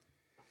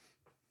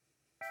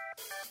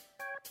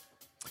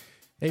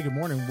Hey, good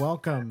morning.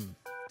 Welcome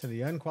to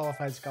the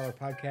Unqualified Scholar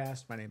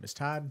Podcast. My name is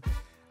Todd.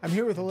 I'm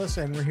here with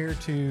Alissa, and we're here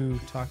to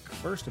talk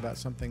first about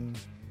something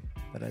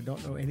that I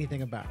don't know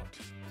anything about.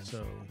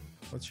 So,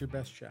 what's your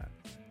best shot?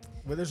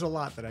 Well, there's a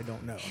lot that I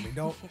don't know. I mean,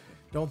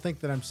 don't think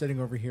that I'm sitting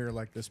over here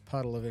like this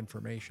puddle of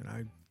information.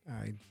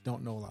 I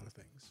don't know a lot of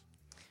things.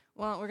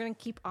 Well, we're going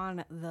to keep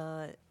on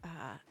the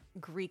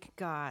Greek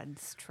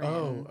gods trend.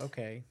 Oh,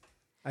 okay.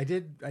 I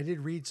did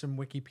read some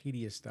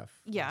Wikipedia stuff.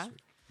 Yeah. Last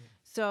week.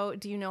 So,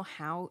 do you know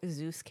how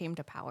Zeus came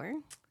to power?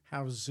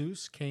 How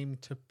Zeus came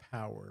to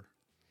power?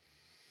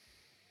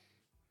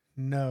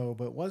 No,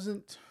 but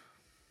wasn't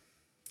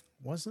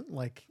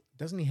like,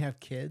 doesn't he have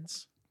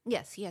kids?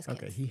 Yes, he has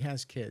kids. Okay, he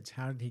has kids.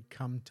 How did he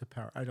come to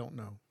power? I don't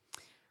know.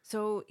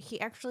 So,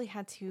 he actually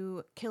had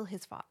to kill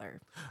his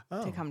father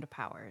Oh. to come to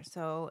power.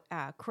 So,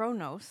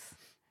 Kronos,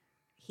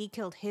 he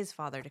killed his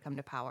father to come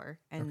to power.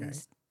 And Okay.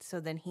 so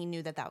then he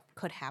knew that that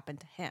could happen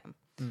to him.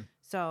 Mm.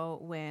 So,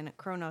 when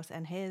Kronos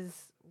and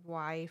his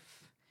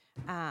wife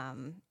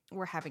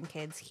were having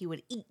kids, he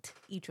would eat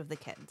each of the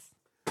kids.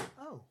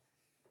 Oh.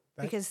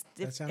 Because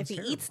if he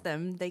terrible. eats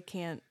them, they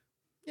can't,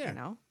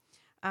 Yeah.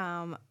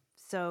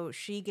 So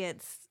she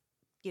gets,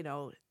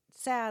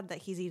 sad that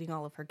he's eating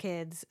all of her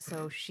kids.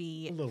 So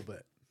A little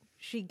bit.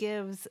 she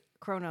gives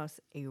Kronos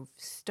a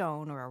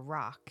stone or a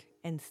rock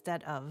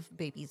instead of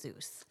baby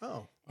Zeus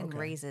Oh. and Okay.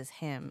 raises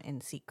him in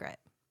secret.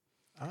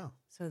 Oh.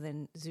 So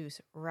then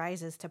Zeus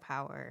rises to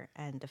power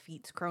and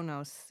defeats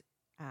Kronos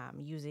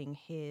using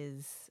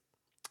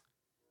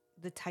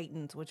the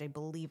Titans, which I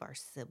believe are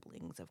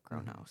siblings of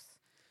Kronos.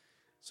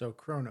 So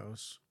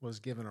Kronos was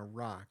given a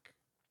rock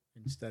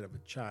instead of a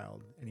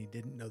child, and he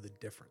didn't know the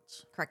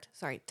difference. Correct.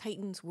 Sorry.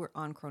 Titans were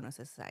on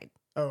Kronos' side.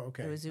 Oh,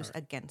 okay. It was Zeus All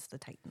right. against the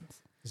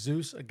Titans.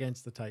 Zeus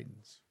against the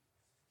Titans.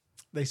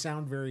 They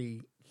sound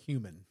very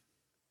human,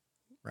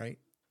 right?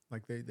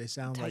 Like they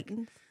sound like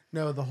Titans?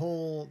 no, the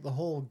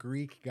whole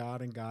Greek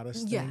god and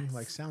goddess thing Yes.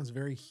 like sounds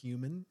very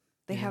human.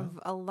 They you know? have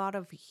a lot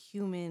of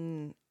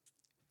human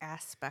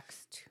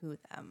aspects to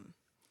them.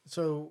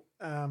 So,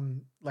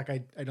 like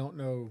I don't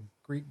know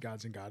Greek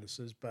gods and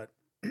goddesses, but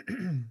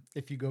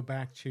if you go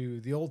back to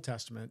the Old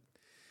Testament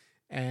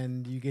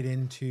and you get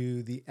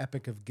into the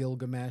Epic of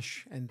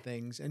Gilgamesh and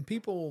things, and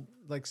people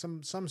like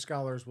some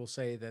scholars will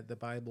say that the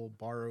Bible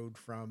borrowed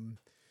from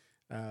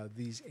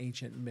these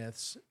ancient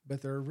myths,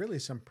 but there are really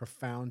some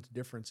profound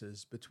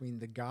differences between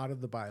the God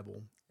of the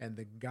Bible and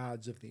the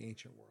gods of the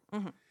ancient world.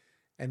 Mm-hmm.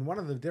 And one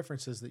of the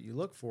differences that you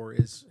look for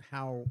is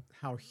how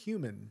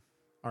human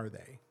are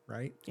they,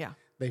 right? Yeah.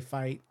 They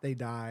fight, they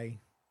die.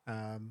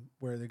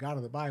 Where the God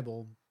of the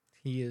Bible,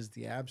 he is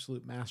the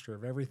absolute master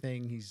of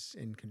everything. He's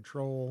in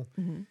control.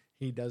 Mm-hmm.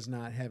 He does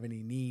not have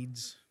any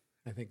needs.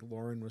 I think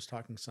Lauren was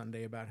talking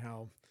Sunday about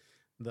how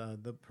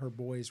her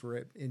boys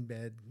were in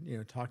bed,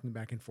 talking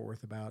back and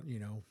forth about,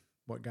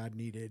 what God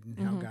needed and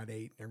how God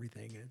ate and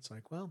everything. And it's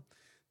like, well,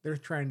 they're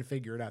trying to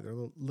figure it out. They're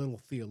little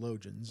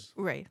theologians.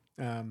 Right.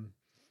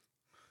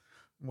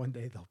 One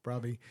day they'll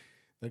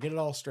get it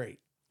all straight,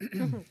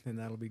 and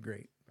that'll be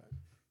great. But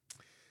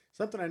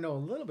something I know a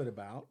little bit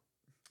about,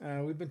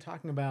 we've been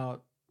talking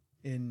about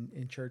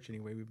in church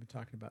anyway, we've been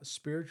talking about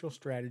spiritual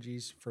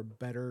strategies for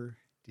better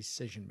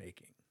decision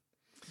making.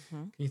 Mm-hmm.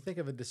 Can you think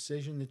of a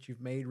decision that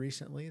you've made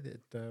recently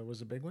that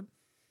was a big one?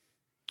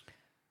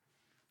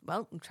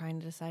 Well, I'm trying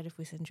to decide if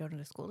we send Jonah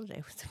to school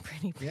today was a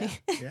pretty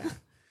big. Yeah.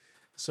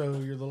 So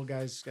your little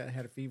guy's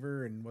had a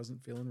fever and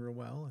wasn't feeling real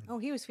well. And, Oh,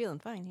 he was feeling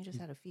fine. He just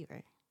had a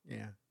fever.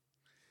 yeah.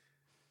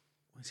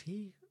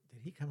 Did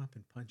he come up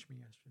and punch me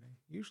yesterday?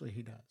 Usually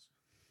he does.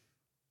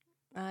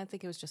 I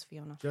think it was just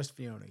Fiona. Just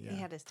Fiona, yeah. He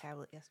had his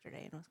tablet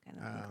yesterday and was kind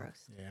of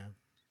gross. Yeah.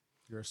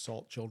 Your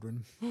assault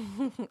children.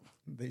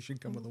 They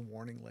should come with a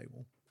warning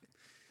label.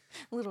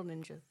 Little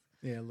ninjas.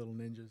 Yeah, little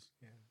ninjas.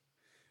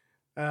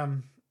 Yeah.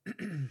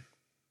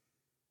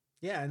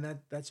 Yeah, and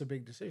that's a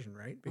big decision,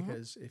 right?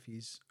 Because if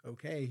he's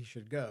okay, he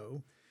should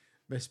go.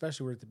 But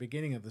especially we're at the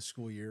beginning of the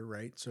school year,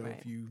 right? So Right.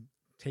 if you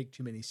take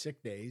too many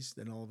sick days,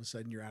 then all of a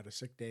sudden you're out of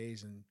sick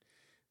days, and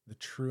the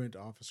truant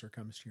officer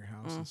comes to your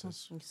house and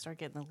says, You start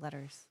getting the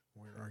letters.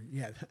 "Where are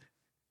you?" Yeah,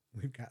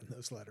 we've gotten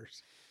those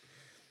letters.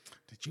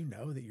 Did you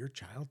know that your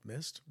child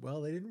missed? Well,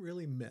 they didn't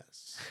really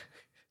miss.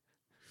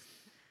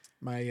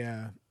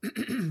 My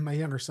my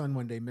younger son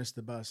one day missed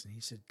the bus, and he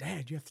said,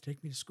 "Dad, you have to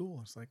take me to school."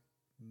 I was like,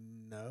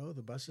 "No,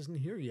 the bus isn't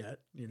here yet.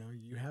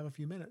 You have a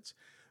few minutes."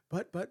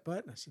 But,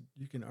 and I said,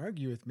 "You can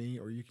argue with me,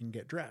 or you can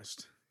get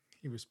dressed."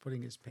 He was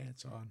putting his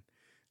pants on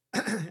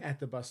at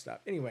the bus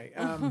stop. Anyway,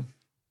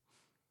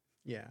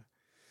 yeah.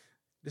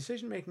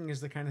 Decision making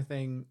is the kind of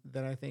thing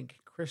that I think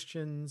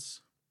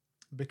Christians,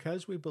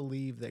 because we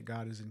believe that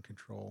God is in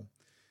control,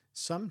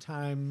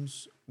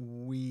 sometimes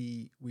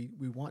we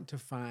want to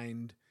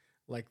find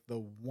like the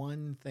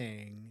one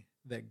thing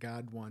that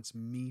God wants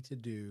me to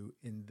do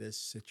in this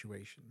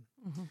situation.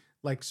 Mm-hmm.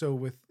 Like, so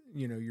with,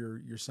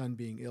 your son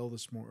being ill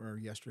this morning or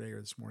yesterday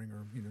or this morning,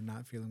 or,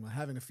 not feeling well,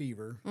 having a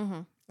fever,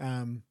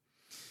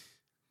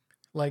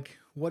 like,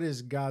 what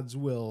is God's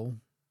will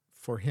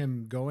for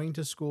him going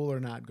to school or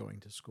not going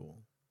to school?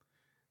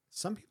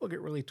 some people get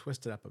really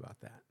twisted up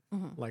about that.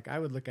 Mhm. Like I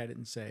would look at it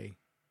and say,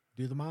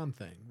 do the mom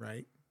thing,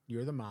 right?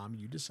 You're the mom.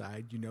 You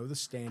decide. You know the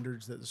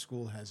standards that the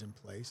school has in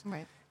place.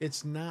 Right.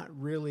 It's not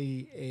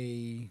really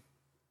a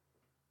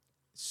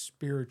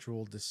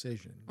spiritual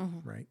decision,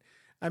 Mhm. right?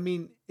 I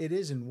mean, it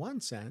is in one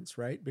sense,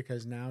 right?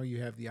 Because now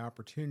you have the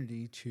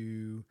opportunity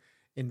to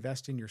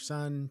invest in your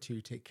son,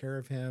 to take care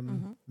of him,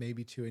 Mhm.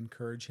 maybe to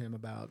encourage him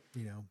about,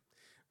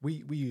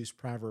 we use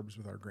Proverbs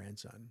with our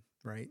grandson,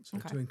 right? So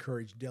Okay. to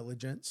encourage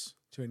diligence,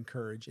 to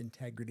encourage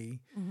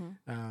integrity.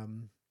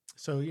 Mhm.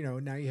 So,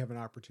 now you have an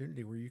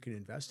opportunity where you can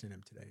invest in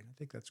him today. And I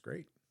think that's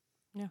great.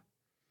 Yeah.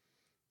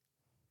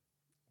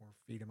 Or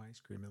feed him ice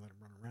cream and let him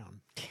run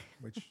around,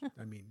 which,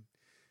 I mean,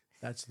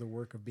 that's the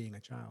work of being a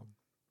child.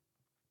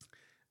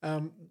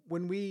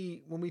 When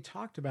we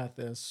talked about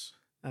this,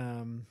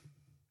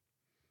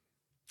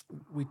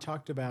 we've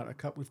talked about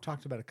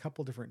a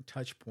couple different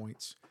touch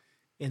points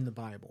in the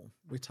Bible.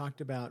 We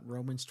talked about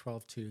Romans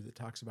 12:2 that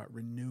talks about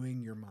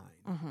renewing your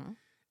mind. Mhm.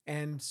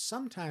 And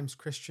sometimes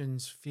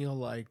Christians feel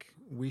like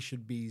we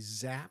should be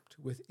zapped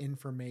with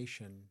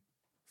information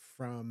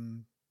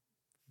from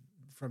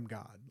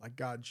God. Like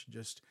God should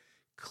just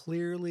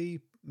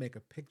clearly make a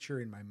picture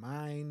in my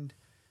mind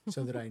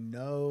so that I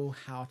know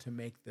how to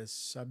make this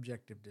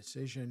subjective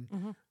decision,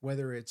 Mhm.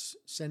 whether it's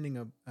sending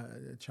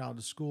a child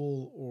to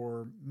school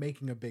or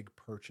making a big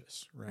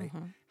purchase, right?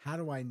 Mhm. How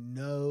do I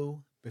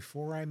know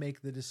before I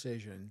make the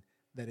decision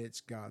that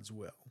it's God's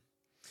will?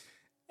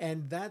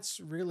 And that's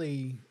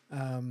really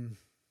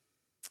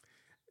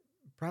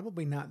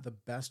probably not the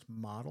best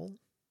model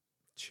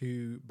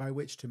by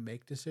which to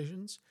make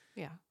decisions,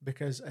 Yeah.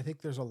 because I think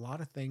there's a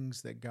lot of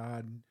things that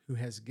God, who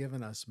has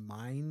given us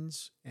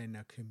minds and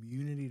a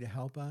community to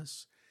help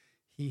us,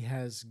 he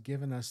has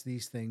given us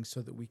these things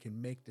so that we can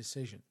make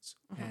decisions.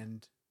 Mhm.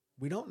 And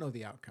we don't know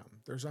the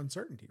outcome. There's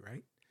uncertainty,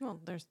 right?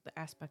 Well, there's the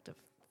aspect of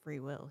free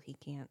will. He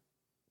can't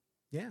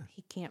Yeah.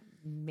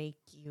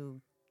 make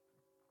you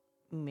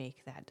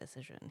make that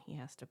decision. He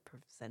has to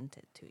present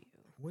it to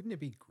you. Wouldn't it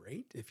be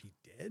great if he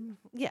did?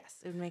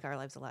 Yes, it would make our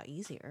lives a lot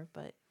easier,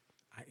 but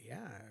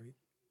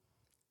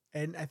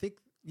And I think,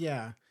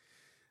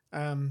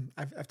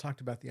 I've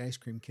talked about the ice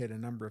cream kid a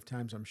number of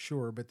times, I'm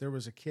sure, but there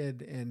was a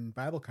kid in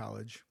Bible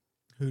college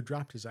who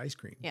dropped his ice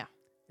cream. yeah.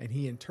 And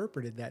he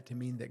interpreted that to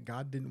mean that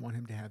God didn't want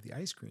him to have the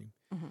ice cream.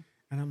 Mhm.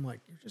 And I'm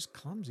like, you're just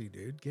clumsy,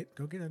 dude.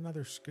 Go get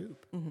another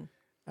scoop. Mhm.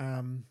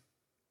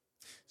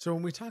 So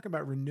when we talk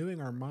about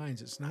renewing our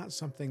minds, it's not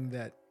something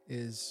that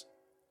is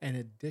an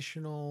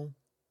additional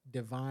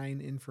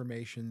divine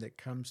information that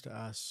comes to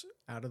us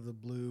out of the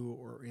blue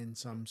or in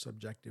some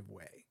subjective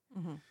way.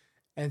 Mhm.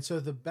 And so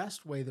the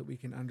best way that we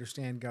can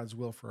understand God's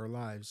will for our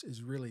lives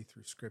is really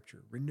through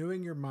Scripture.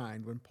 Renewing your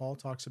mind, when Paul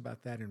talks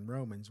about that in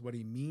Romans, what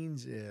he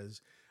means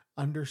is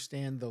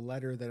understand the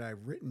letter that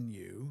I've written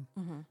you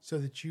Mhm. so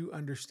that you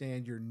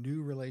understand your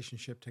new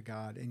relationship to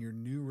God and your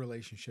new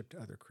relationship to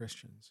other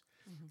Christians.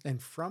 Mhm.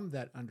 And from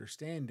that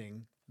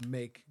understanding,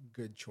 make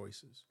good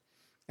choices.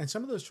 And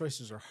some of those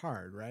choices are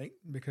hard, right?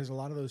 Because a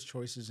lot of those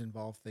choices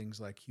involve things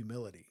like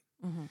humility.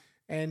 Mhm.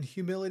 And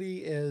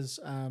humility is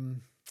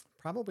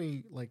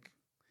probably like,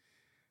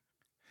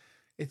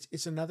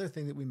 it's another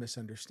thing that we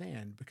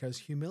misunderstand, because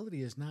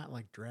humility is not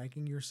like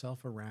dragging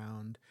yourself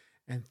around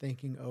and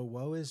thinking, oh,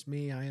 woe is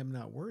me, I am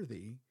not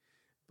worthy.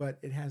 But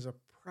it has a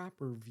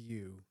proper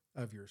view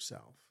of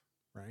yourself,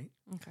 right?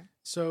 Okay.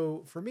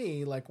 So for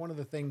me, like one of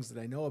the things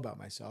that I know about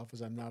myself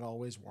is I'm not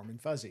always warm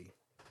and fuzzy,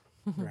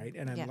 right?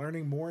 And I'm Yeah.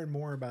 learning more and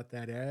more about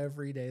that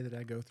every day that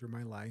I go through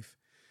my life.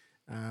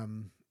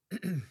 One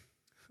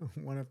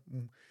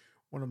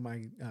of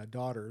my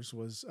daughters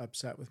was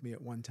upset with me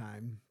at one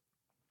time,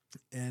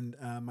 and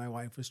my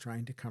wife was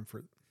trying to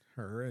comfort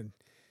her, and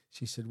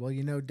she said,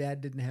 "Well,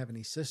 Dad didn't have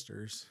any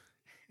sisters,"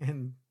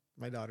 and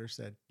my daughter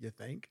said, "You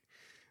think?"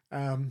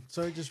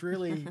 So it just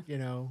really,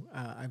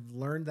 I've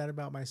learned that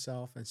about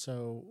myself, and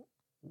so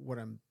what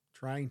I'm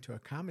trying to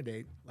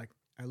accommodate, like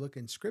I look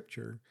in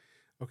Scripture,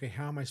 okay,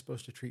 how am I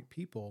supposed to treat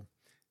people?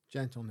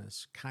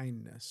 Gentleness,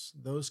 kindness,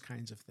 those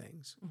kinds of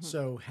things. Mhm.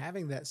 So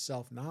having that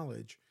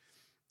self-knowledge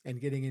and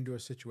getting into a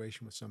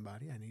situation with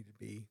somebody, I need to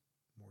be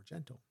more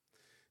gentle.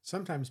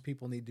 Sometimes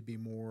people need to be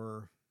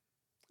more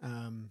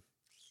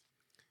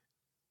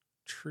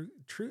true.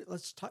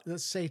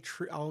 Let's say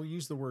true. I'll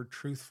use the word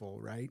truthful,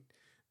 right?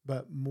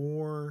 But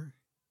more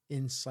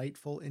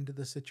insightful into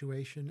the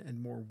situation and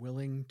more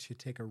willing to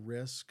take a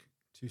risk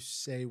to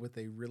say what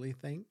they really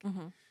think.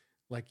 Mhm.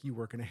 Like you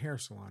work in a hair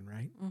salon,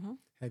 right? Mhm.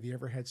 Have you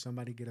ever had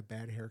somebody get a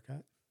bad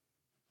haircut?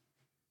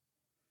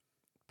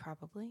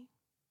 Probably.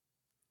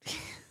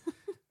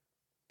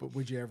 But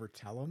would you ever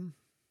tell them?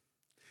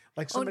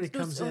 Like Oh, somebody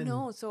comes in.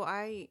 no. So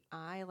I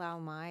allow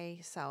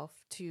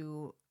myself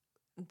to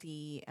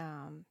the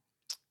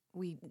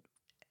we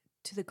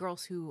to the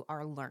girls who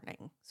are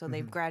learning. So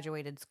they've Mhm.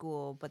 graduated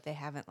school, but they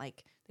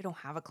don't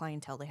have a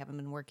clientele. They haven't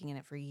been working in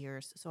it for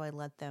years. So I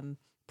let them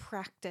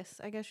practice,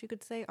 I guess you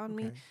could say, on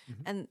me. Okay.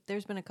 Mhm. And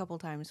there's been a couple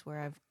times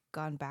where I've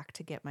gone back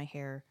to get my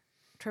hair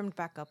trimmed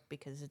back up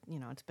because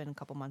it's been a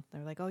couple months.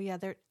 They're like, "Oh yeah,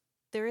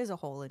 there is a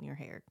hole in your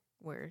hair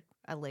where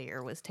a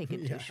layer was taken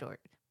too Yeah. short.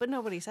 But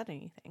nobody said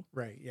anything.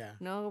 Right. Yeah.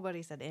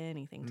 Nobody said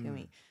anything to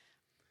me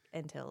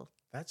until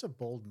That's a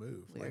bold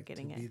move. we were Like to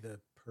getting be it. the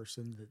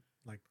person that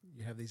like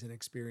you have these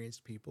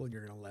inexperienced people and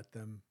you're going to let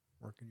them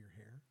work in your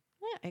hair.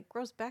 Yeah, it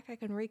grows back. I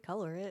can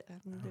recolor it. Oh,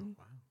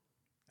 wow.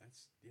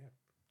 That's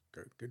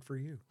good for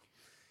you.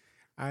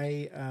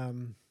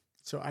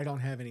 So I don't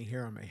have any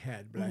hair on my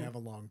head, but I have a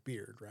long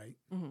beard, right?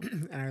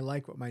 And I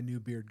like what my new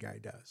beard guy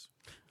does.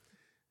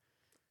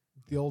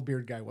 The old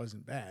beard guy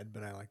wasn't bad,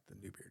 but I like the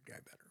new beard guy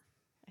better.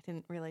 I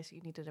didn't realize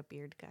you needed a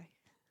beard guy.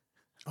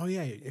 Oh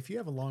yeah, if you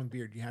have a long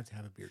beard, you have to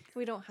have a beard guy.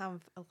 We don't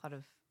have a lot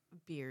of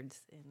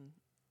beards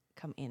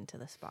come into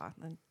the spa.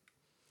 And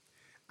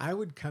I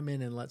would come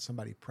in and let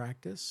somebody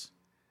practice,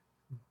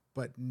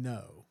 but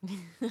no.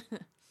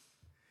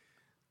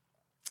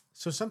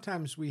 So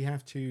sometimes we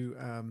have to,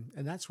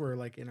 and that's where,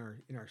 like in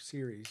our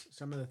series,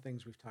 some of the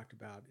things we've talked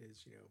about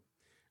is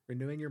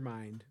renewing your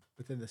mind.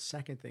 But then the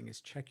second thing is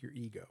check your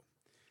ego,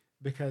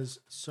 because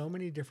so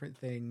many different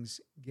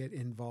things get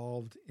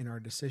involved in our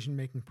decision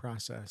making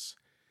process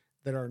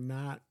that are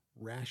not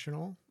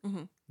rational;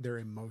 they're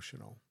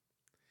emotional.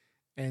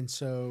 And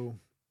so,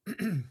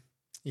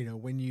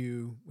 when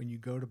you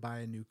go to buy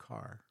a new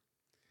car,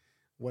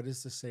 what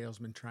is the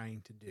salesman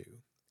trying to do?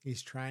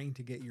 He's trying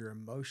to get your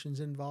emotions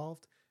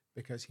involved,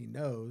 because he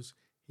knows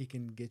he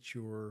can get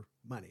your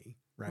money,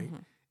 right?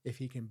 If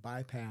he can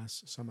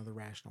bypass some of the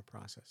rational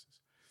processes.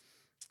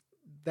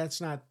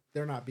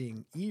 They're not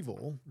being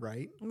evil,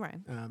 right? right.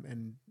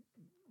 And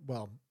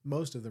well,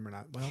 most of them are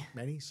not. Well,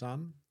 many,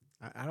 some,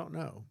 I don't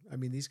know. I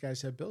mean, these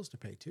guys have bills to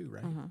pay too,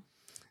 right?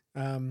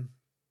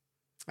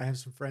 I have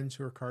some friends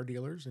who are car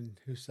dealers and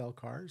who sell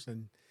cars,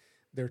 and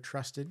they're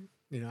trusted.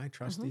 I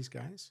trust these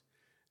guys.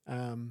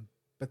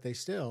 But they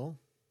still,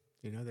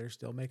 they're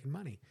still making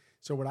money.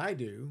 So what I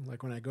do,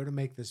 like when I go to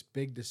make this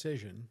big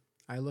decision,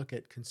 I look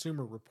at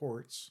Consumer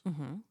Reports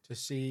to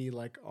see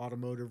like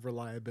automotive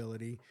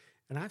reliability.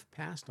 And I've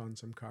passed on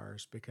some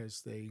cars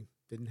because they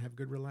didn't have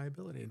good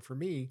reliability. And for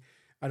me,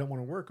 I don't want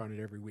to work on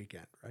it every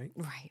weekend, right?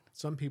 Right.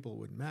 Some people it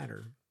wouldn't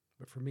matter,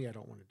 but for me, I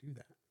don't want to do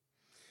that.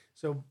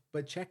 So,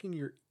 but checking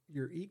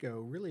your ego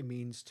really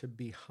means to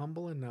be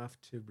humble enough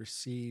to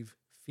receive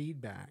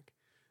feedback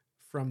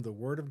from the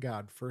Word of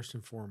God first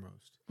and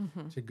foremost,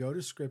 to go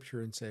to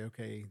Scripture and say,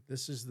 okay,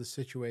 this is the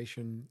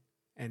situation,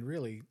 and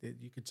really,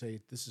 you could say,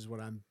 this is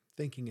what I'm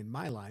thinking in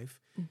my life.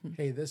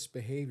 Hey, this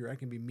behavior, I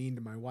can be mean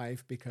to my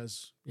wife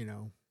because,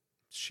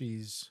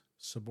 she's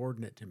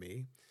subordinate to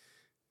me.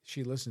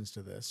 She listens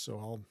to this,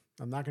 so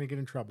I'm not going to get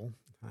in trouble.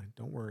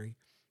 Don't worry.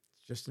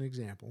 It's just an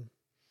example.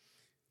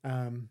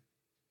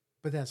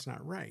 But that's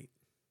not right.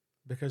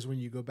 Because when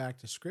you go back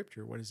to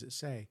Scripture, what does it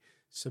say?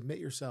 Submit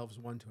yourselves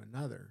one to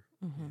another.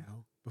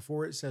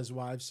 Before it says,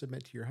 wives,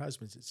 submit to your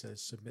husbands, it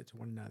says, submit to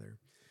one another.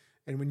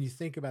 And when you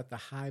think about the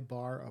high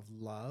bar of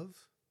love,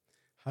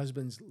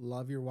 husbands,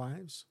 love your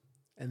wives.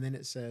 And then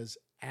it says,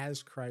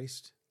 as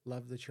Christ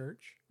loved the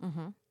church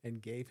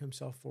and gave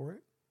himself for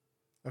it.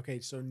 Okay,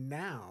 so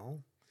now,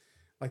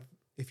 like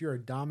if you're a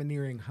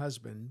domineering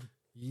husband,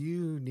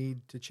 you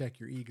need to check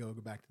your ego,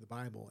 go back to the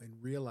Bible, and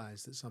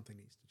realize that something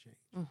needs to change.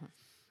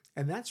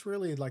 And that's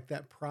really like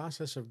that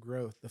process of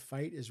growth. The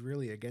fight is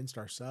really against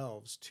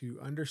ourselves to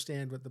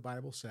understand what the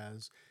Bible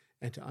says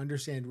and to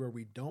understand where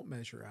we don't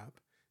measure up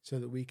so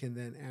that we can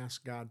then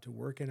ask God to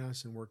work in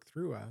us and work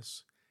through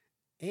us.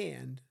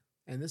 And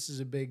this is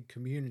a big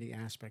community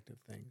aspect of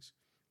things,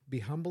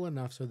 be humble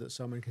enough so that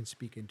someone can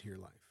speak into your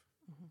life.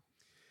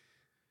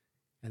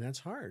 And that's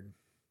hard,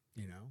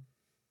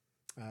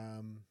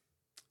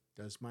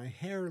 Does my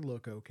hair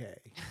look okay?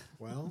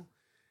 Well,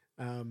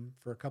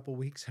 for a couple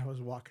weeks, I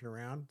was walking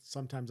around.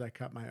 Sometimes I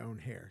cut my own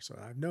hair. So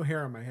I have no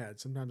hair on my head.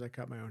 Sometimes I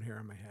cut my own hair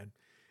on my head.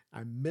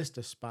 I missed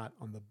a spot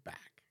on the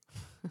back.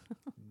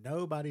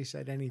 Nobody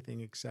said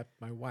anything except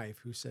my wife,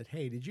 who said,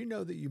 hey, did you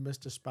know that you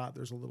missed a spot?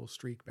 There's a little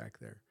streak back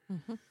there.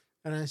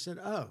 And I said,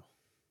 oh.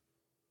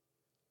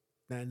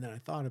 And then I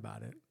thought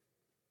about it.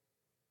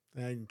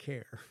 And I didn't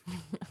care.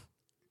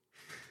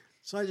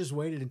 So I just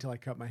waited until I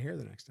cut my hair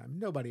the next time.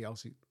 Nobody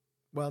else,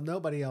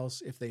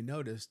 if they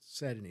noticed,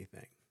 said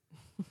anything.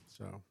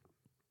 So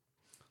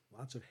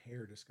lots of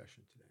hair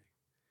discussion today.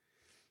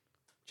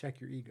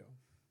 Check your ego.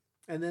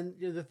 And then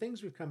the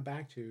things we've come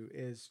back to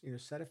is,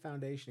 set a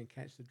foundation and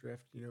catch the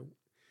drift.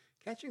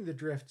 Catching the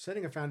drift,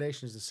 setting a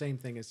foundation is the same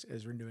thing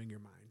as renewing your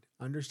mind.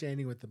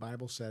 Understanding what the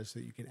Bible says so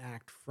that you can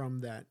act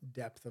from that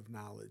depth of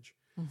knowledge.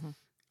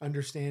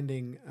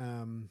 Understanding,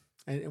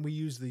 and we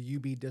use the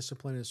UB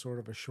discipline as sort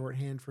of a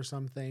shorthand for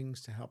some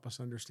things to help us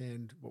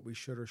understand what we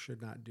should or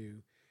should not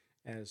do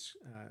as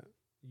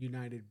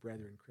united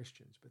brethren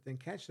Christians. But then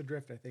catch the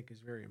drift, I think,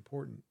 is very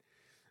important,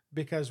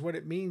 because what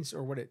it means,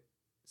 or what it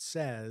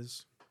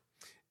says,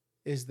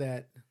 is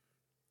that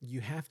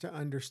you have to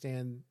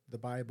understand the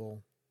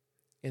Bible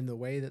in the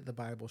way that the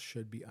Bible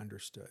should be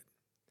understood.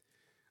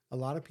 A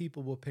lot of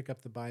people will pick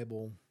up the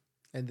Bible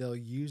and they'll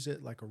use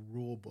it like a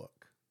rule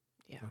book.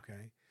 Yeah.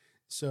 Okay.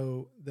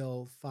 So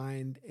they'll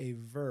find a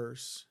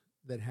verse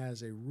that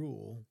has a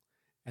rule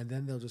and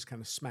then they'll just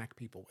kind of smack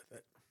people with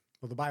it.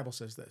 Well, the Bible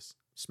says this,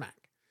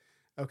 smack.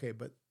 Okay,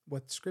 but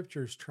what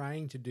Scripture is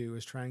trying to do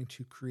is trying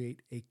to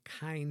create a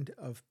kind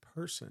of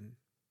person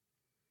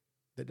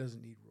that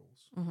doesn't need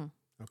rules.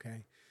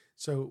 Okay,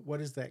 so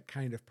what is that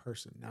kind of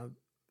person? Now,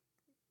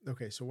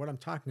 okay, so what I'm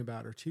talking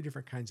about are two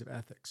different kinds of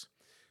ethics.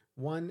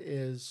 One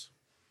is,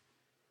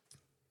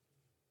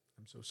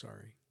 I'm so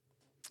sorry,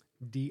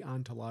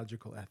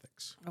 deontological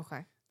ethics.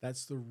 Okay.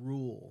 That's the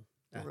rule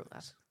ethics. Rule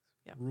ethics.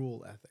 Yep.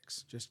 Rule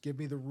ethics. Just give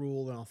me the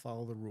rule and I'll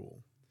follow the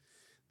rule.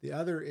 The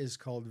other is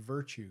called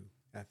virtue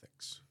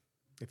ethics.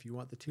 If you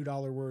want the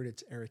 $2 word,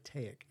 it's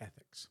aretaic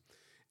ethics.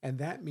 And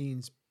that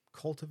means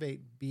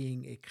cultivate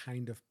being a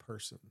kind of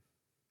person.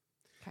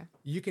 Okay.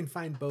 You can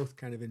find both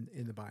kind of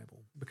in the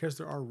Bible because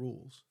there are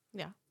rules.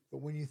 Yeah.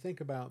 But when you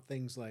think about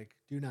things like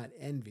do not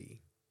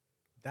envy,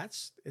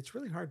 it's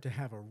really hard to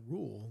have a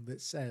rule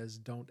that says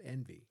don't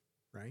envy,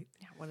 right?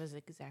 Yeah. What does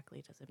it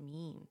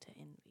mean to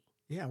envy?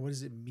 Yeah. What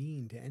does it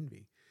mean to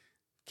envy?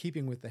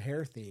 Keeping with the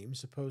hair theme,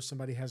 suppose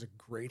somebody has a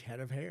great head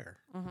of hair.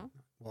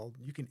 Well,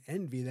 you can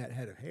envy that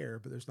head of hair,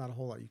 but there's not a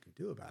whole lot you can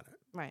do about it.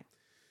 Right.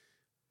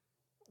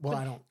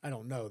 Well, I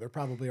don't know. There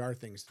probably are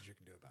things that you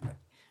can do about it.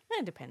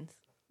 It depends.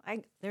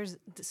 There's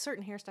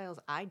certain hairstyles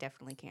I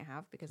definitely can't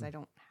have because I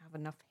don't have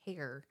enough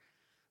hair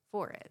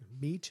for it.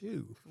 Me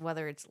too.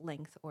 Whether it's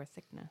length or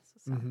thickness.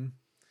 So.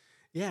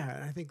 Yeah,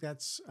 and I think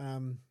that's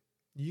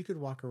you could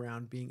walk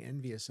around being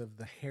envious of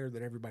the hair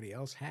that everybody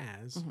else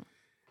has,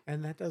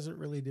 and that doesn't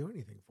really do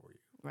anything for you.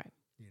 Right.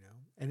 You know,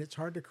 and it's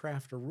hard to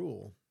craft a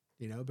rule,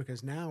 you know,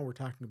 because now we're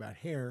talking about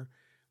hair.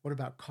 What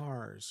about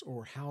cars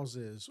or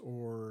houses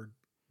or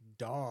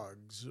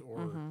dogs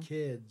or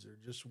kids or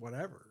just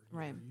whatever?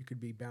 Right. You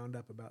could be bound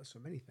up about so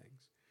many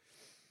things.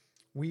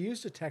 We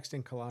used a text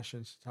in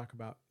Colossians to talk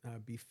about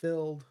be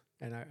filled,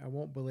 and I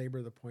won't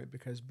belabor the point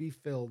because be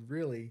filled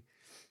really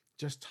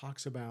just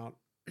talks about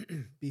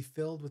be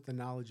filled with the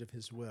knowledge of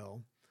his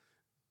will.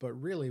 But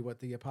really what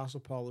the Apostle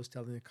Paul is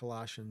telling the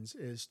Colossians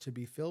is to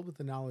be filled with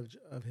the knowledge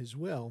of his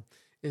will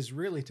is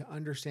really to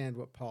understand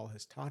what Paul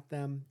has taught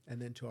them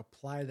and then to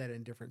apply that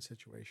in different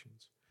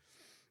situations.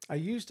 I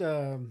used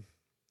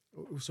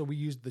so we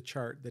used the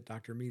chart that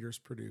Dr. Meters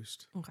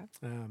produced. Okay.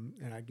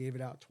 And I gave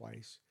it out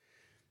twice.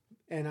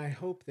 And I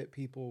hope that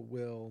people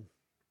will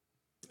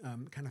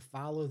kind of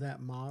follow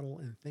that model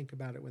and think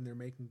about it when they're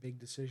making big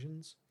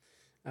decisions.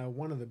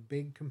 One of the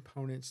big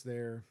components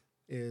there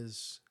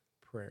is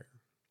prayer,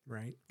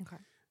 right? Okay.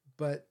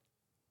 But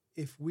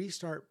if we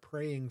start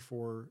praying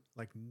for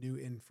like new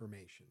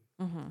information,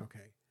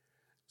 okay.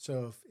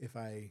 So if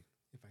I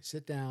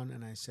sit down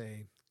and I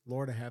say,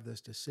 Lord, I have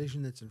this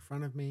decision that's in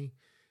front of me.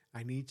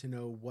 I need to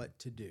know what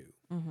to do.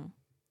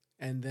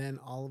 And then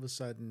all of a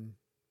sudden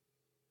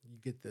you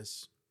get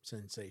this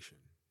sensation.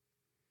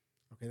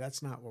 Okay,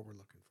 that's not what we're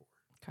looking for.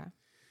 Okay.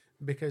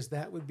 Because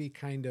that would be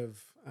kind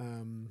of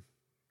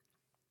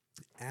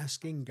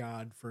asking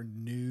God for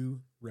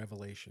new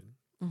revelation.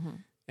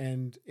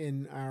 And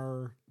in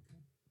our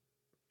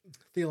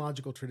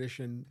theological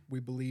tradition, we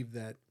believe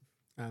that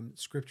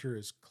Scripture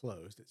is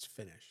closed. It's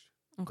finished.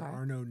 Okay. There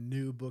are no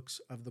new books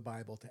of the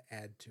Bible to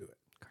add to it.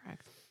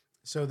 Correct.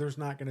 So there's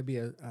not going to be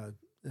a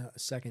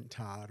second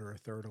Todd or a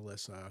third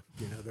Alyssa.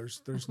 You know,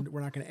 there's we're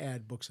not going to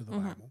add books of the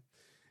Bible.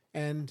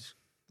 And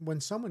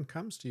when someone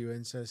comes to you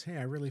and says, "Hey,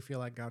 I really feel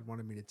like God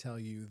wanted me to tell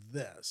you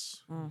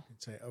this," and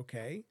say,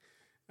 "Okay,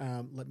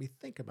 let me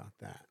think about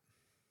that,"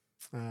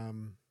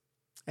 and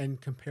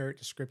compare it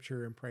to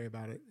Scripture and pray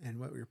about it. And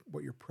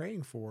what you're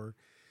praying for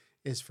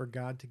is for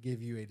God to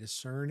give you a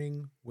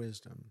discerning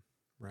wisdom,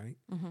 right?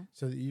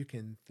 So that you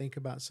can think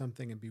about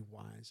something and be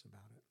wise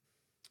about it.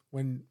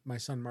 When my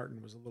son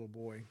Martin was a little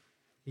boy,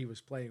 he was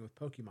playing with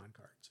Pokemon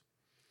cards.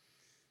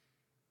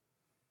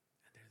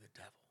 And they're the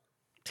devil.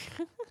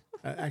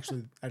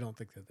 Actually, I don't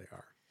think that they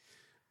are.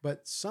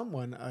 But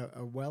someone,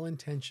 a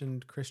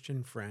well-intentioned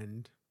Christian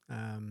friend,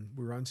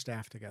 we were on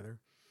staff together,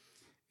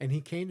 and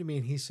he came to me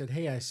and he said,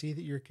 "Hey, I see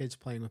that your kid's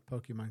playing with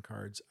Pokemon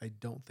cards. I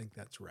don't think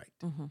that's right."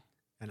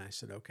 And I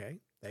said, "Okay,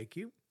 thank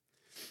you."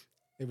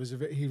 He was the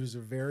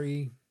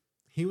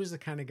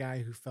kind of guy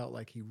who felt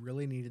like he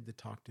really needed to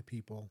talk to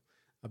people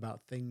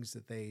about things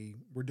that they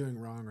were doing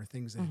wrong or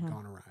things that had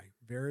gone awry.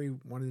 Very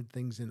wanted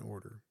things in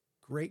order.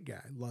 Great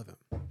guy. Love him.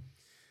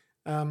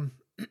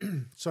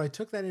 So I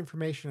took that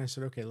information. I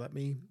said, okay, let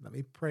me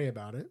pray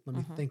about it. Let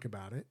me think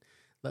about it.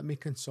 Let me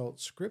consult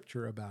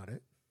Scripture about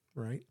it.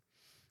 Right.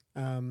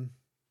 But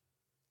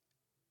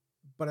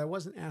I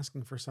wasn't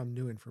asking for some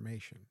new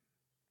information.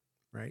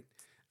 Right.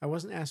 I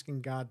wasn't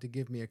asking God to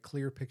give me a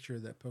clear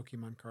picture that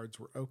Pokemon cards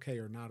were okay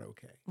or not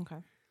okay.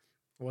 Okay.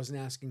 I wasn't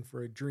asking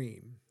for a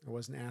dream. I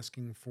wasn't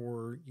asking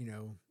for,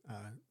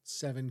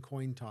 7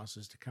 coin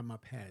tosses to come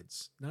up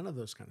heads. None of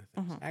those kind of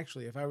things.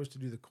 Actually, if I was to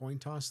do the coin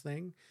toss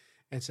thing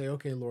and say,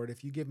 okay, Lord,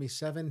 if you give me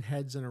 7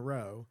 heads in a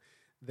row,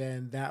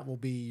 then that will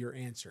be your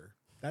answer.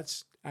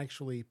 That's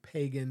actually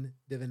pagan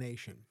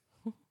divination.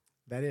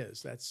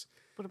 That's.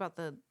 What about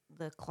the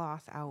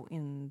cloth out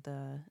in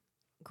the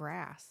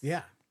grass?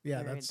 Yeah,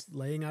 that's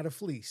laying out a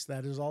fleece.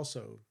 That is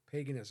also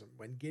paganism.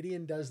 When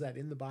Gideon does that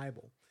in the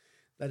Bible,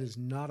 that is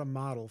not a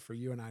model for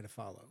you and I to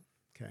follow,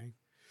 okay?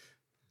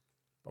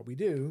 But we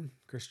do.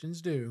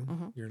 Christians do.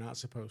 Mm-hmm. You're not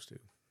supposed to.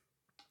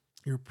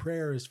 Your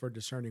prayer is for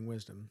discerning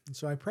wisdom. And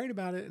so I prayed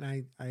about it, and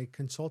I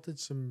consulted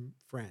some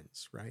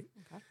friends, right?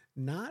 Okay.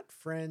 Not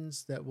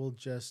friends that will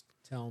just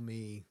tell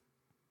me,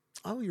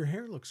 oh, your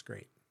hair looks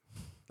great.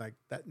 Like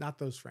that, not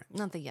those friends.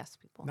 Not the yes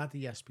people. Not the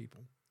yes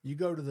people. You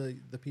go to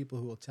the people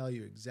who will tell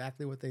you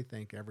exactly what they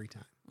think every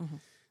time. Mm-hmm.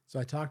 So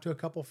I talked to a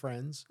couple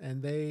friends,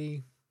 and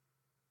I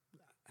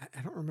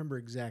don't remember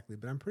exactly,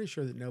 but I'm pretty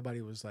sure that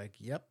nobody was like,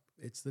 yep,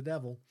 it's the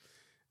devil.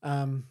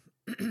 And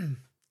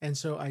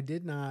so I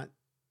did not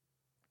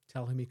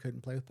tell him he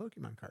couldn't play with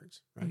Pokemon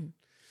cards, right? Mm-hmm.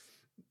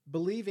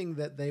 Believing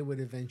that they would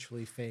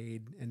eventually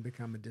fade and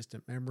become a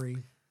distant memory.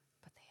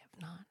 But they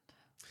have not.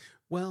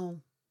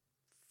 Well,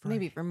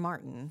 Maybe for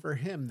Martin. For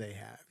him, they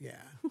have.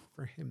 Yeah.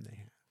 For him, they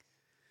have.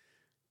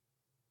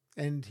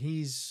 And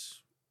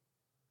he's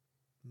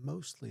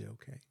mostly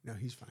okay. No,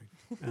 he's fine.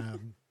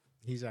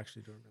 He's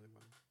actually doing really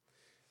well.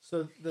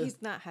 So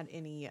he's not had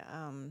any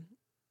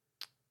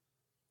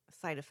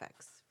side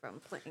effects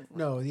from playing.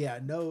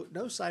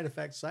 No side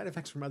effects. Side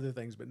effects from other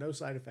things, but no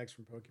side effects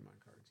from Pokemon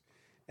cards.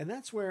 And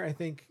that's where I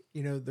think,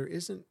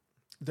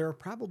 there are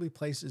probably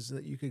places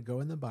that you could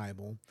go in the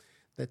Bible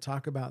that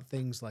talk about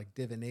things like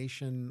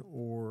divination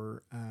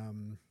or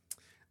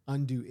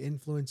undue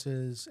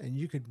influences. And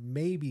you could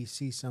maybe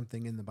see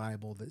something in the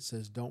Bible that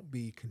says, don't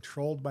be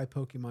controlled by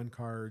Pokemon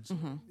cards.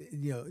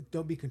 Mm-hmm.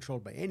 Don't be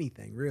controlled by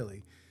anything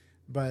really.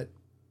 But,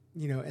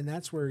 and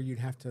that's where you'd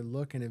have to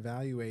look and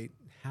evaluate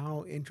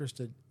how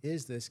interested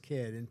is this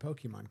kid in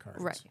Pokemon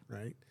cards.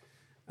 Right.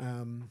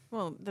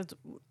 Well,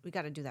 we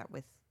got to do that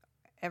with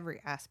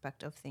every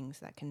aspect of things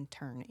that can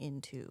turn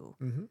into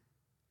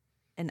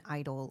an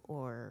idol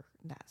or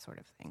that sort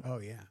of thing. Oh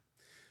yeah.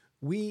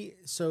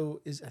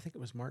 I think it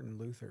was Martin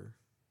Luther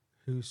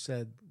who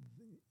said,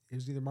 it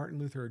was either Martin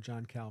Luther or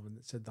John Calvin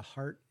that said the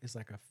heart is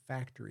like a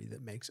factory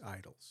that makes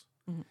idols.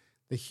 Mm-hmm.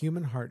 The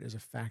human heart is a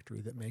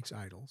factory that makes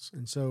idols.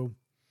 And so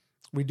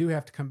we do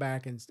have to come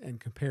back and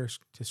compare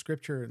to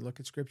Scripture and look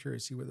at Scripture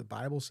and see what the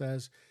Bible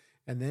says,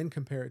 and then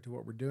compare it to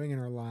what we're doing in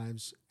our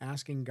lives,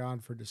 asking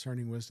God for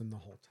discerning wisdom the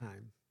whole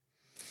time.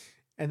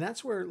 And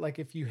that's where, like,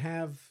 if you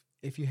have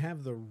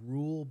the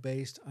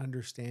rule-based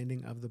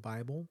understanding of the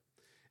Bible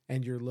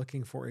and you're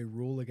looking for a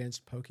rule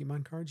against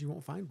Pokemon cards, you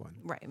won't find one.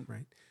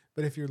 Right.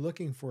 But if you're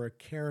looking for a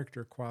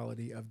character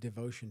quality of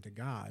devotion to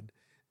God,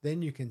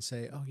 then you can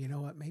say, oh, you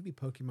know what? Maybe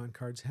Pokemon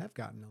cards have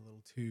gotten a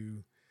little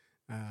too,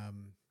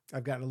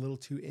 I've gotten a little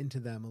too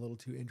into them, a little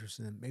too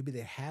interested in them. Maybe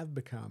they have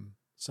become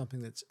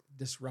something that's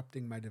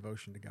disrupting my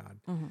devotion to God.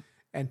 Mm-hmm.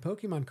 And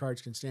Pokemon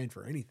cards can stand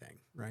for anything,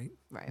 right?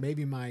 Right.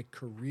 Maybe my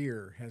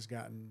career has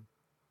gotten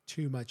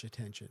too much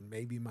attention.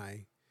 Maybe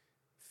my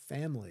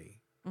family,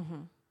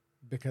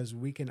 because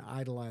we can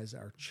idolize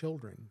our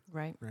children.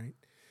 Right.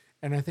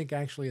 And I think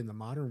actually in the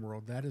modern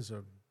world, that is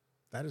a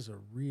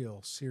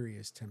real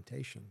serious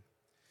temptation.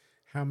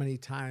 How many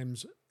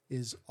times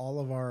is all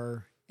of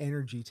our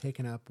energy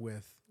taken up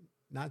with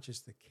not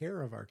just the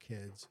care of our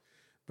kids,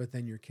 but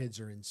then your kids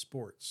are in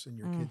sports and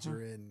your kids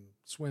are in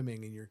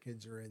swimming and your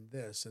kids are in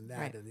this and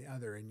that and the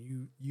other.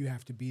 And you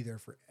have to be there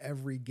for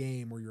every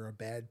game or you're a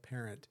bad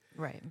parent.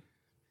 Right.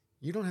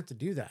 You don't have to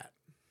do that.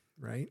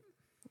 Right.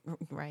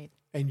 Right.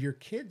 And your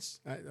kids,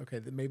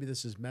 maybe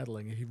this is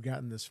meddling if you've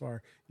gotten this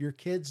far. Your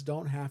kids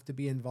don't have to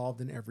be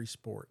involved in every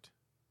sport.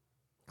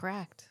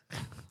 Correct.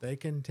 They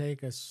can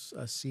take a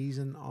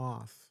season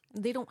off.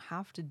 They don't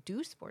have to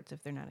do sports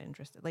if they're not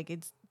interested. Like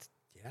if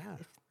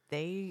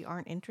they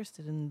aren't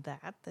interested in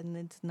that, then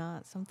it's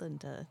not something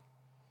to.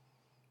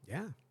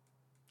 Yeah.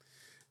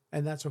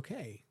 And that's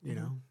okay, you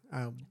know.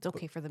 It's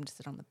okay for them to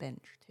sit on the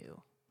bench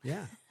too.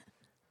 Yeah.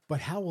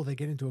 But how will they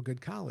get into a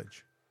good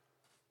college?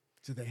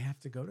 Do they have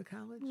to go to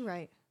college?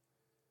 Right.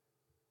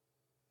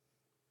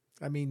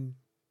 I mean,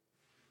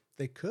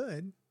 they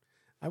could.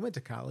 I went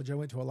to college. I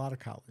went to a lot of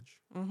college.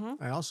 Mm-hmm.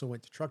 I also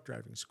went to truck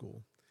driving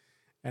school,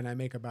 and I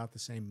make about the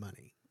same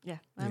money. Yeah.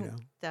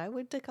 I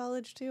went to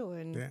college too,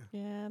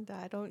 and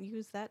I don't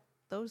use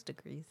those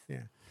degrees.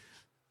 Yeah.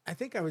 I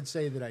think I would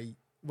say that I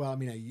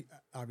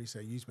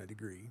obviously I use my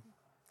degree.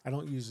 I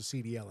don't use a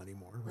CDL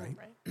anymore, right?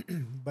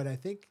 Right. But I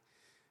think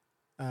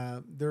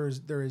there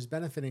is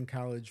benefit in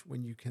college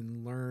when you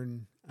can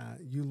learn.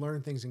 You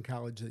learn things in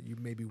college that you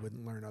maybe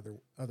wouldn't learn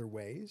other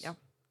ways. Yeah.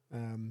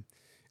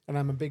 And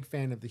I'm a big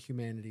fan of the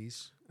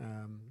humanities.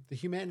 The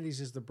humanities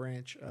is the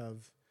branch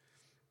of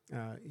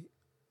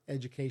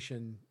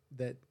education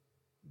that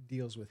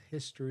deals with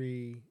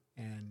history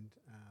and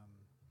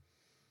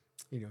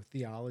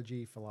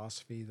theology,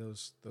 philosophy,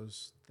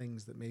 those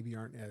things that maybe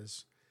aren't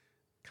as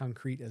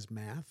concrete as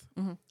math,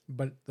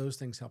 but those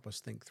things help us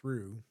think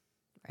through,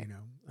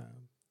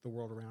 the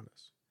world around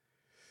us.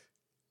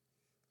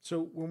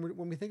 So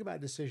when we think about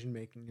decision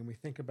making and we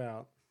think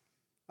about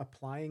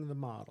applying the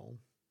model,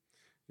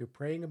 you're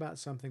praying about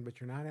something,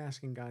 but you're not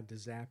asking God to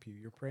zap you.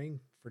 You're praying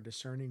for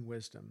discerning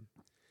wisdom,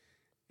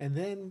 and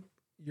then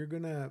you're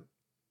gonna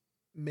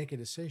make a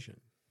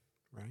decision,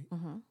 right?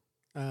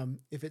 Mm-hmm.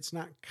 If it's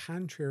not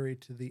contrary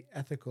to the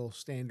ethical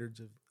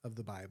standards of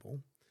the Bible,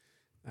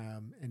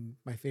 and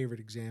my favorite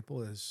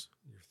example is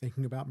you're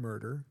thinking about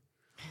murder.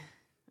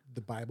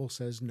 The Bible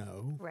says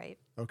no. Right.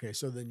 Okay,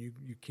 so then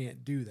you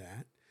can't do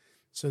that.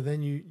 So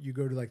then you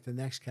go to like the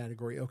next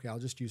category. Okay, I'll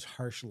just use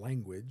harsh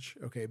language.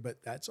 Okay,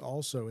 but that's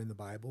also in the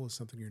Bible is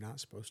something you're not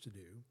supposed to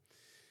do.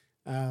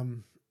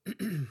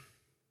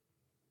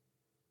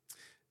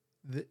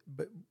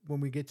 But when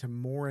we get to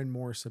more and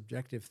more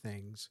subjective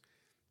things,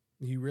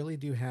 you really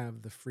do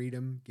have the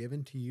freedom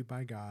given to you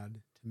by God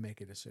to make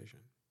a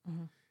decision.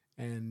 Mm-hmm.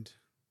 And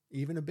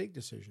even a big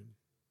decision,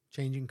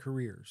 changing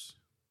careers,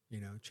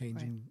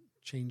 changing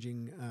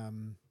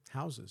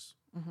houses,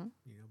 Mm-hmm.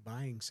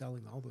 buying,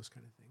 selling, all those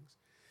kind of things.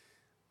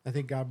 I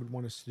think God would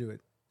want us to do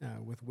it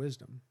with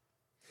wisdom.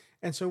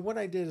 And so what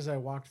I did is I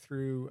walked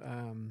through,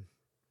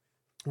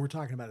 we were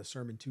talking about a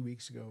sermon 2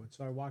 weeks ago. And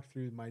so I walked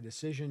through my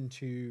decision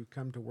to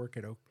come to work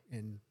at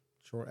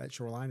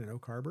Shoreline in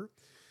Oak Harbor.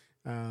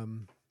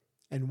 And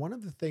one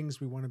of the things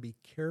we want to be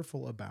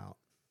careful about,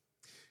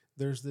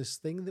 there's this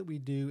thing that we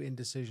do in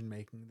decision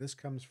making. This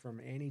comes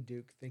from Annie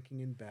Duke,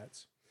 Thinking in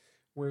Bets,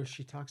 where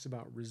she talks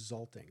about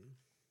resulting,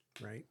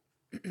 right?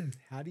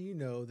 How do you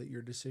know that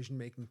your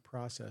decision-making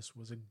process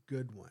was a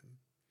good one?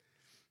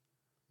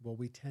 Well,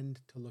 we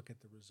tend to look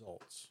at the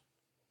results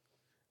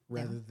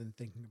rather than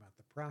thinking about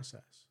the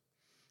process.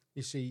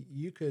 You see,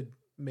 you could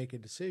make a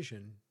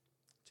decision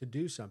to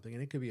do something,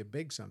 and it could be a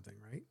big something,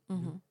 right?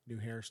 Mm-hmm. New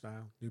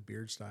hairstyle, new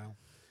beard style,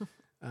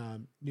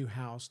 new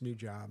house, new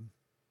job,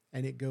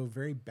 and it go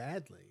very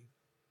badly,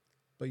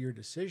 but your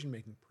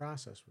decision-making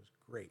process was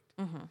great.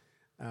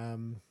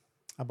 Mm-hmm.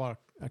 I bought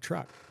a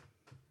truck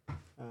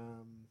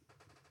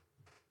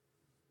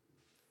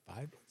 5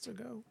 months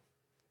ago,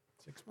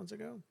 6 months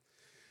ago.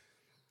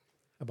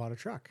 I bought a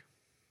truck.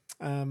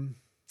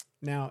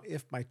 Now,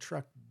 if my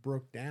truck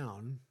broke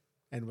down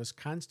and was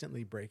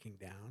constantly breaking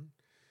down,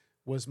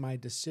 was my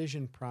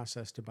decision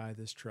process to buy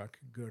this truck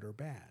good or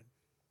bad?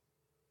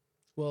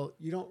 Well,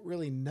 you don't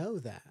really know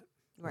that,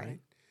 right?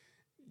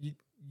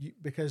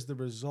 Because the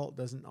result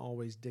doesn't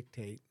always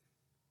dictate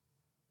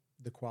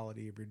the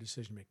quality of your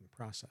decision-making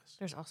process.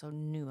 There's also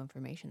new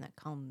information that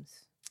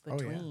comes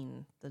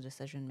between the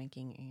decision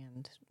making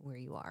and where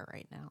you are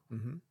right now.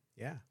 Mm-hmm.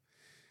 Yeah.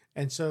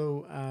 And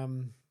so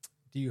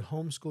do you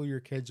homeschool your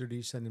kids or do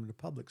you send them to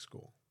public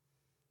school?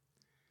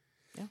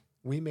 Yeah.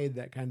 We made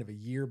that kind of a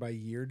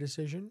year-by-year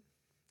decision.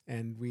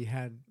 And we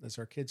had, as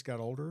our kids got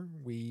older,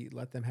 we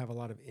let them have a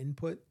lot of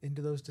input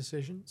into those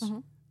decisions.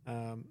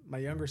 Mm-hmm. My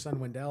younger son,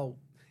 Wendell,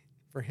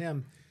 for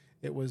him,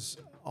 it was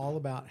all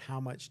about how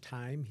much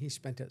time he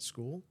spent at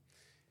school.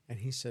 And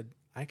he said,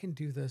 I can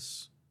do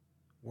this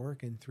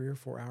work in 3 or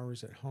 4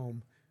 hours at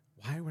home.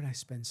 Why would I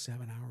spend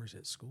 7 hours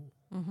at school?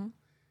 Mm-hmm.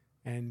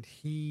 And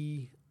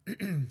he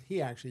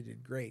actually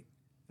did great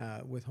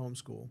with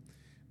homeschool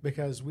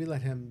because we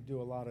let him do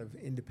a lot of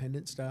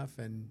independent stuff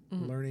and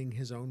learning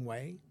his own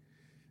way.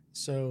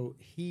 So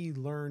he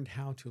learned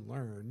how to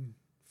learn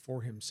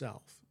for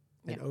himself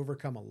and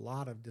overcome a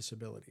lot of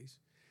disabilities.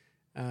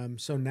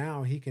 So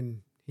now he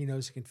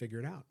knows he can figure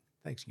it out.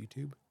 Thanks,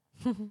 YouTube.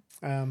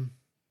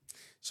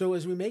 So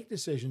as we make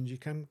decisions, you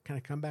kind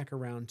of come back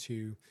around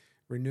to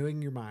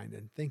renewing your mind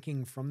and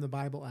thinking from the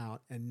Bible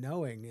out and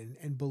knowing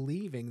and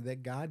believing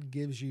that God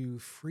gives you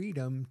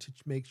freedom to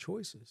make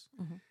choices.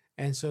 Mm-hmm.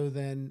 And so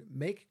then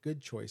make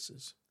good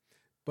choices.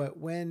 But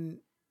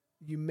when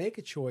you make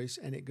a choice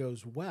and it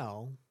goes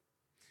well,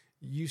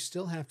 you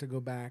still have to go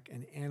back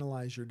and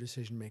analyze your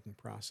decision-making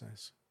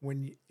process.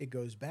 When it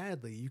goes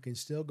badly, you can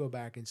still go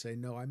back and say,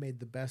 no, I made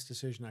the best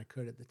decision I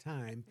could at the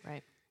time,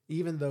 right?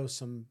 Even though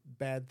some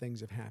bad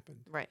things have happened.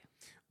 Right.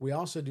 We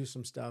also do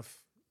some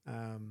stuff,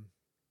 and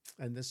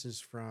this is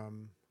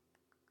from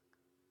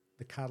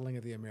The Coddling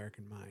of the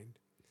American Mind,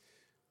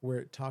 where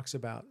it talks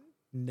about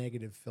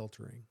negative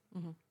filtering.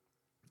 Mm-hmm.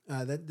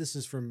 This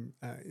is from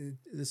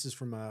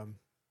a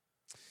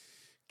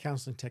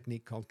counseling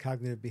technique called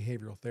cognitive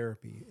behavioral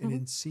therapy. And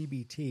in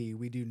CBT,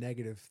 we do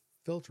negative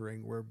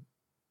filtering where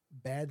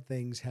bad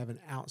things have an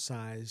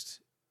outsized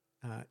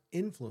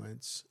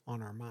influence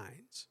on our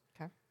minds.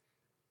 Okay.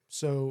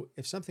 So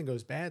if something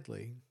goes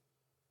badly,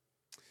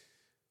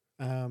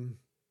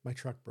 my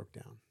truck broke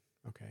down.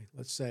 Okay,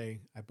 let's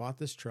say I bought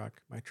this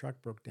truck. My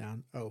truck broke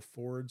down. Oh,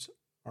 Fords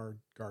are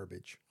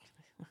garbage.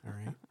 All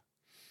right.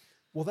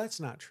 Well,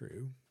 that's not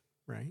true,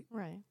 right?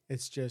 Right.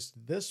 It's just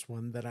this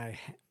one that I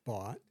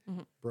bought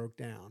broke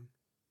down.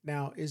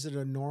 Now, is it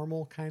a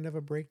normal kind of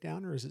a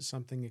breakdown or is it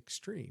something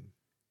extreme?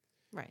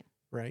 Right.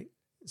 Right.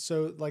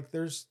 So like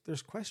there's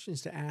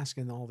questions to ask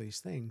in all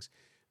these things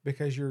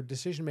because your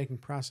decision-making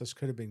process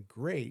could have been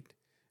great.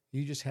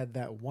 You just had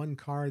that one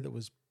car that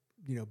was,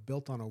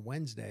 built on a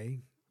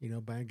Wednesday,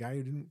 by a guy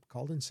who didn't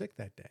called in sick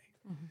that day.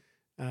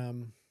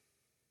 Mm-hmm.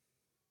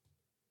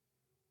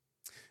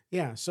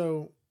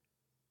 So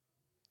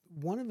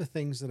one of the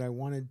things that I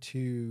wanted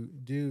to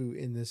do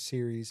in this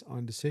series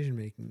on decision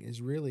making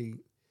is really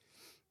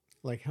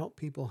like help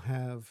people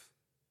have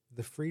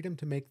the freedom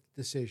to make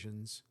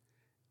decisions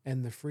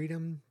and the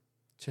freedom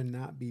to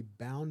not be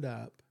bound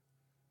up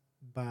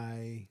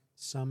by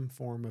some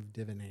form of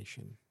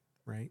divination,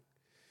 right?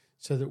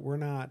 So that we're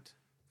not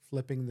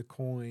flipping the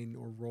coin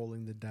or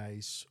rolling the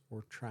dice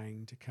or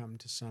trying to come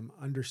to some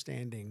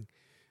understanding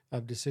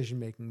of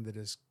decision-making that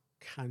is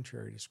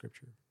contrary to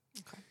Scripture.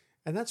 Okay.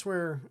 And that's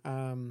where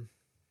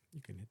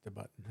you can hit the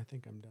button. I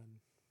think I'm done.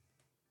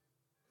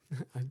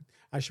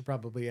 I should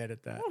probably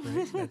edit that,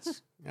 right?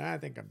 I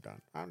think I'm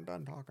done. I'm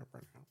done talking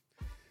for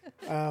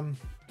now.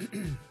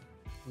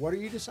 What are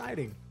you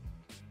deciding?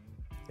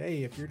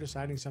 Hey, if you're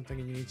deciding something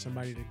and you need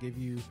somebody to give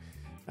you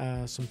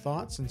some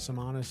thoughts and some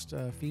honest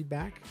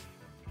feedback,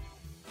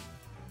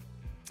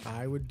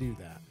 I would do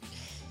that.